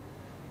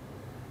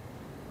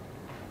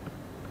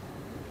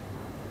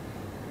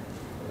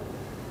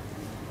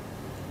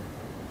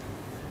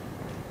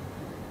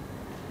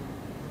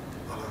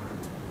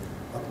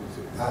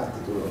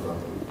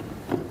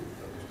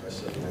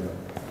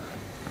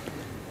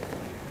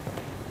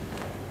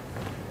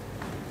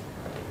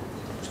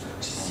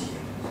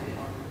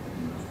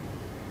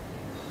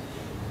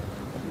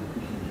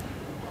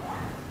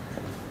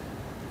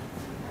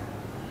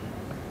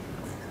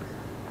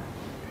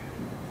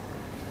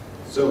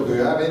 So, do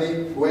you have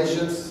any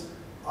questions?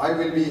 I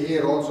will be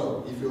here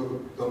also. If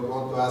you don't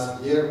want to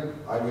ask here,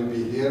 I will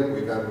be here.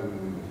 We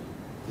can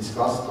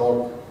discuss,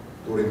 talk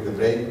during the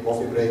break,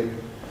 coffee break.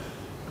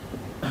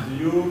 Do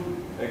you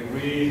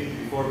agree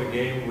before the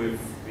game with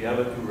the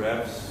other 2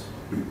 refs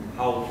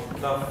how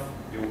tough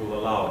you will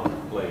allow to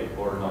play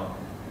or not?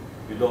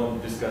 You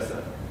don't discuss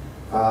that?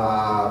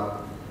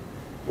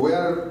 We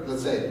are,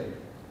 let's say,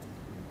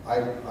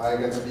 I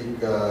can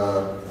speak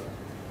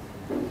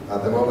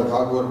at the moment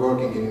how we're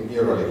working in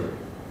EuroLeague.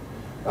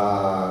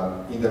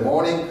 In the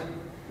morning,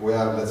 we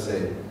have, let's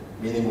say,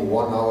 minimum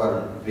 1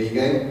 hour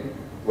pre-game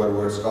where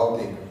we're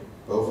scouting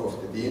both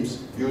of the teams.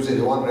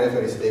 Usually one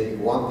referee is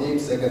taking one team,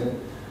 second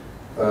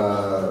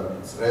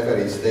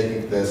referee is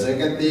taking the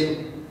second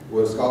team.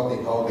 We're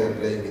scouting how they're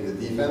playing in the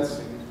defense,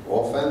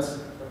 offense.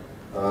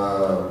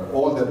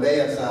 All the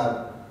players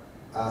have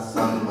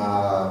some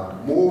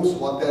moves,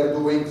 what they're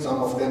doing.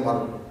 Some of them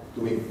are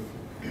doing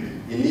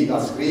illegal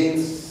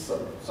screens.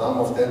 Some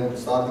of them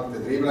starting the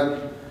dribbling,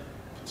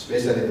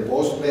 especially in the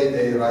post play,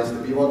 they rise the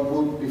pivot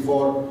foot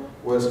before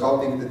we're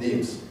scouting the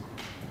teams.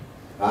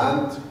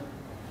 And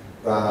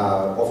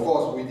of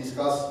course we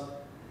discuss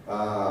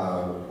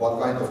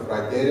what kind of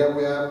criteria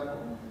we have,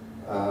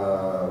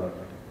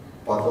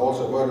 but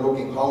also we're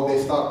looking how they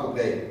start to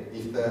play.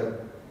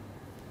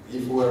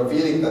 If we're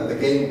feeling that the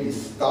game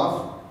is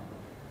tough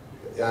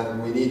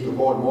and we need to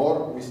call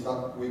more,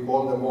 we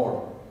call them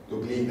more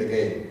to clean the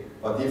game.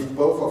 But if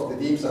both of the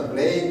teams are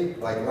playing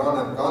like run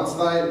and gun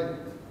style,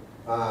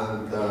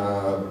 and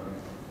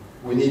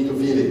we need to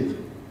feel it.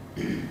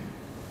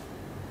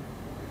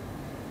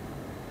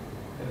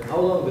 And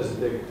how long does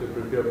it take to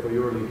prepare for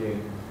EuroLeague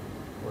game?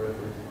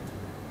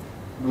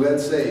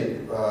 Let's say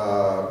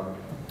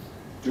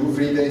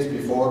 2-3 days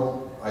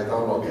before I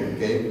download the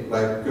game.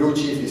 Like crew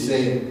chief is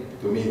saying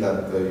to me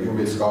that you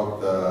will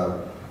scout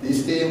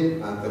this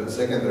team, and the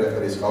second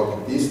referee is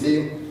scouting this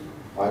team.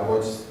 I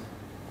watch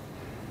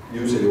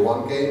usually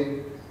one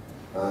game,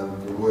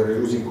 and we're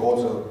using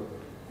also,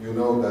 you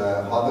know,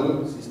 the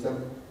huddle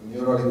system. In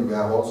EuroLeague we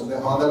have also the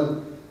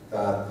huddle,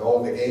 that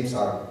all the games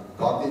are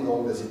cut in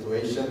all the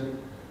situation.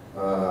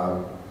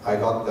 I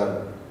got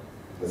them,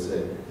 let's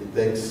say, it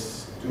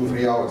takes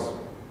 2-3 hours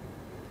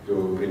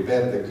to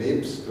prepare the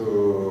clips,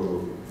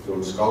 to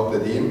scout the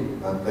team,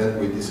 and then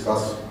we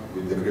discuss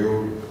with the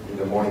crew in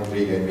the morning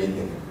pre-game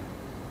meeting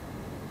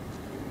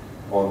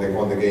on the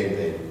game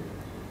day.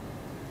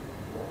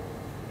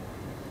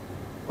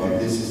 But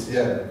this is,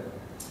 yeah.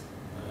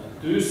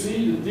 Do you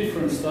see the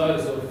different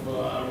styles of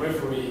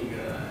refereeing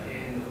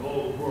in the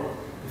whole world?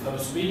 If I'm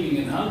speaking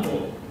in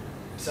handball,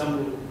 for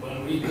example,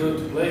 when we go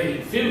to play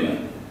in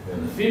Finland,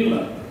 in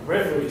Finland,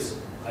 referees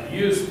are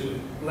used to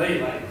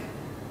play like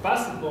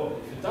basketball.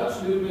 If you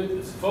touch a little bit,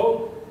 it's a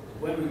foul.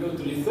 When we go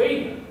to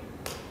Lithuania,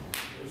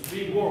 there's a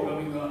big war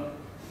going on.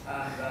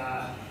 And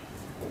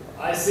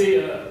I see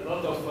a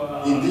lot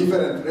of... in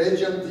different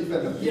regions,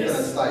 different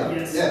styles.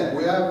 Yes. Yeah,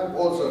 we have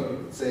also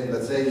saying,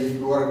 let's say, if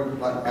you are,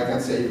 like I can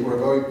say, if we're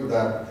going to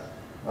the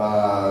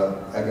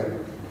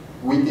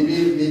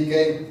WTB league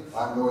game,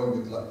 I'm going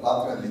with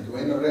Latvian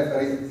Lithuanian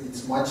referee,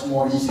 it's much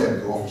more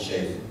easier to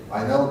officiate.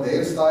 I know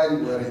their style,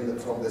 we're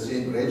from the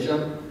same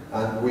region,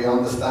 and we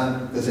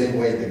understand the same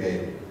way the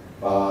game.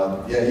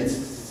 But yeah,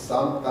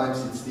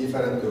 sometimes it's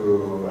different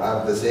to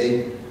have the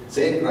same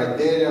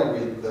criteria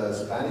with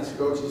Spanish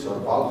coaches or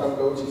Balkan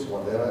coaches,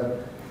 whatever,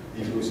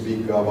 if you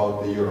speak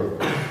about the Euro.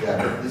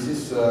 Yeah, this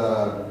is,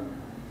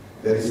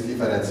 there is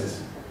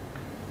differences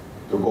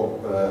to go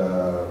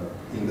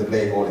in the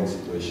play calling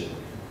situation.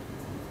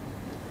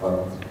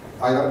 But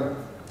I don't.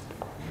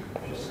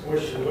 Just a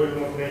question, were you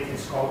not making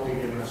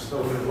scouting in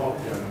Estonia,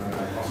 Latvia, and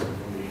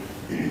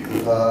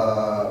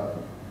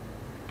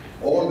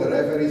all the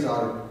referees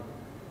are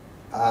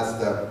as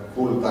the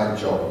full-time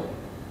job.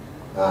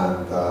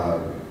 And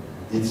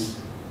it's,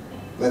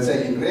 let's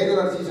say, in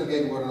regular season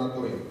game we're not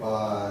doing,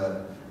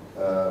 but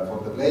for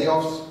the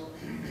playoffs,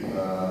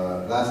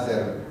 last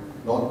year,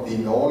 not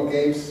in all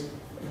games,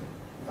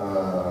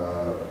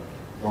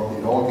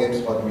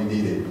 but we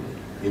did it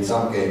in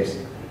some games.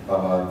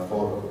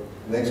 For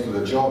next to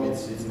the job,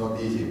 it's not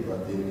easy.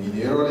 But in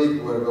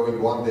EuroLeague, we're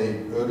going one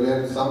day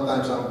earlier.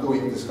 Sometimes I'm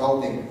doing the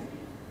scouting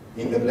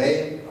in the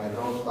plane. I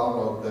don't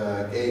download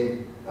the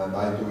game and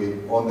I do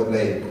it on the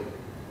plane.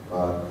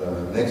 But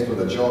next to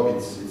the job,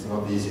 it's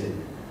not easy.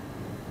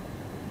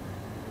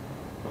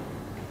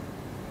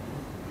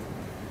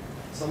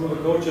 Some of the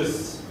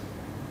coaches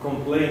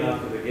complain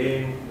after the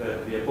game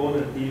that the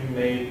opponent team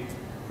made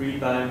 3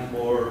 times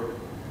more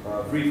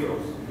free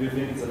throws. Do you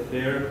think it's a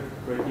fair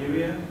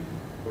criteria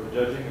for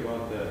judging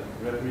about the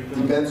referee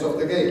job? Depends on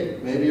the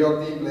game. Maybe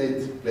your team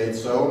played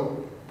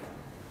zone,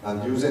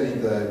 and usually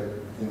in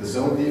the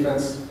zone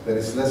defense there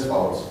is less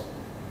fouls.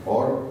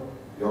 Or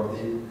your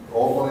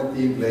opponent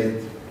team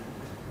played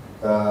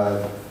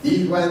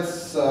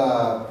defense.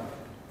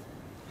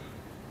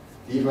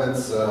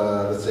 Let's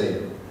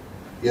say,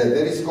 yeah,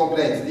 there is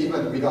complaints.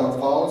 Defense without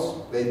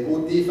fouls, played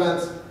good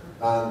defense,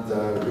 and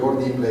your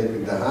team played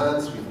with the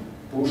hands, with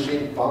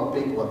pushing,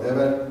 pumping,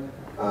 whatever.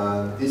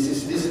 And this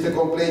is the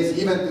complaints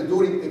even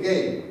during the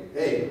game.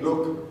 Hey,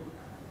 look,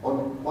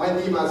 on my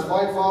team has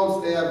 5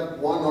 fouls, they have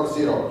 1 or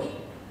 0.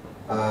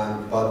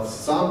 But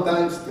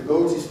sometimes the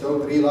coaches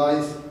don't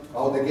realize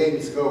how the game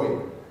is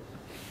going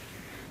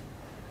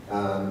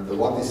and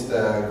what is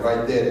the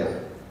criteria.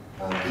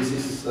 And this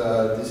is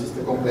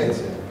the complaints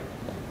here.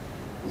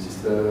 This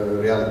is the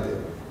reality.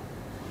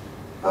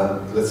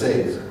 And let's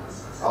say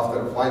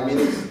after 5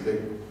 minutes, the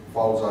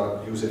fouls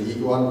are usually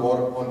equal,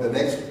 or on the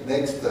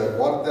next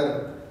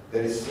quarter,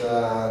 there is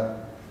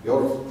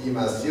your team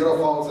has 0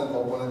 fouls and the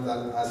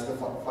opponent has the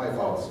 5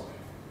 fouls.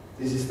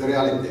 This is the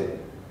reality.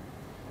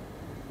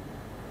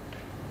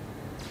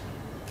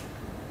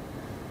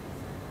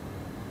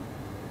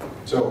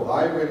 So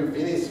I will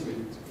finish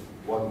with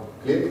one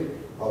clip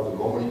how to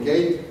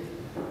communicate.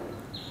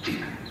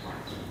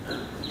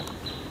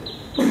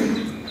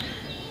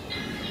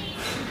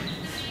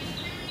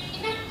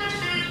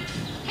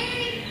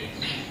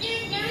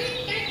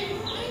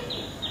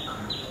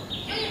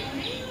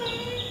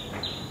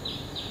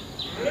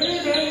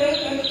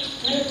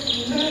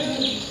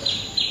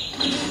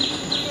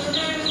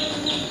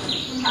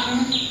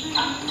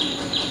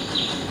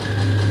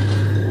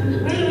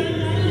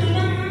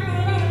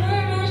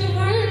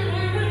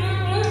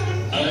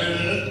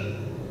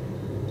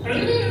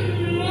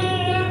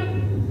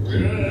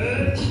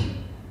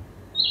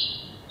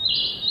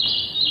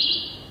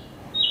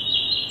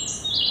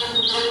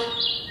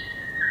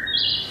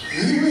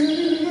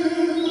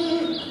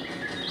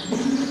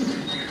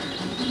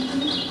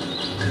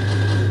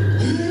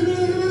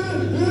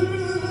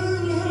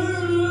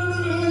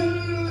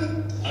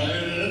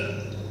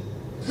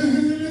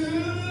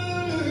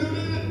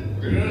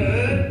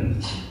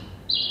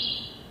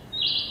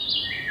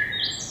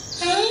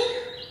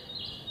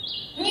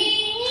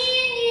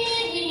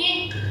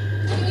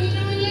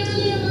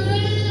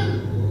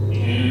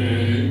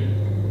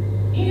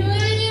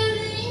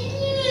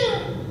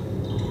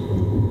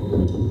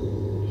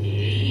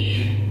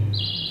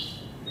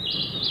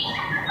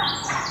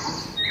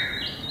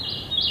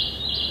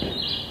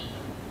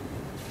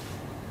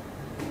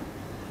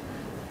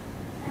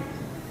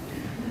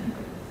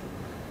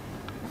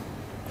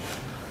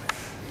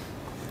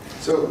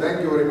 So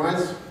thank you very much.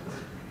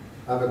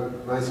 Have a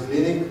nice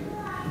clinic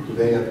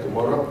today and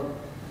tomorrow.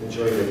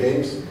 Enjoy the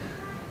games.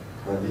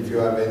 And if you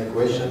have any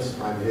questions,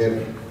 I'm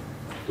here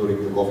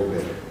during the coffee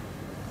break.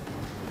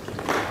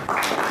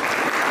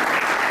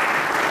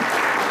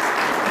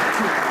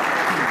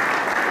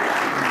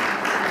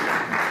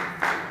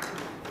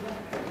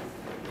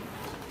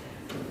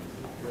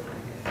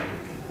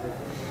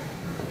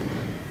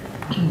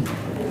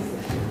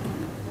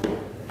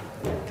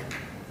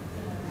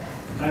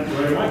 Thank you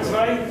very much,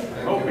 Rai.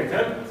 Hope it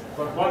helped.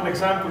 But one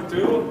example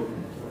too,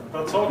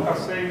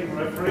 Tatsoka's same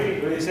referee,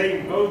 the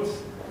same coach,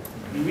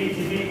 in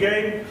VTB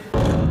game,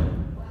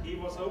 he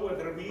was over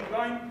the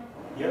midline,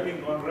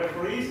 yelling on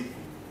referees.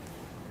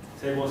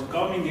 They was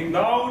calming him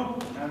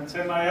down, and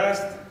then I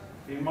asked,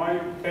 in my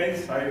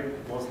bench, I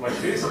was like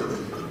this.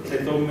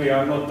 They told me,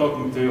 I'm not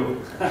talking to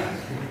you.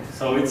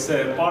 So it's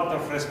a part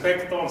of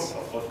respect also,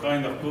 what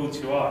kind of coach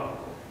you are.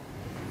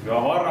 If you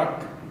are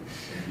Varrak,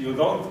 you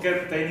don't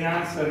get any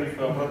answer if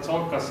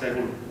Tatsoka says,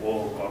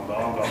 oh, calm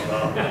down, calm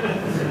down.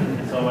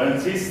 So and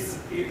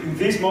in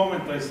this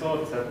moment I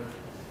thought that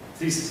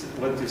this is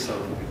what you saw.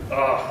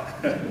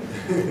 But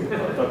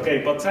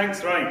okay, but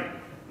thanks, Ryan.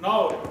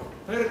 Now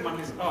Bergman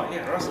is,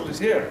 Russell is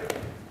here.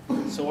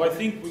 So I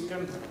think we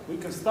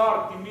can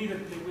start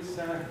immediately with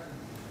the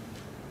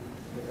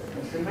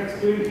next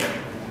clinic.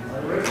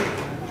 Are you ready?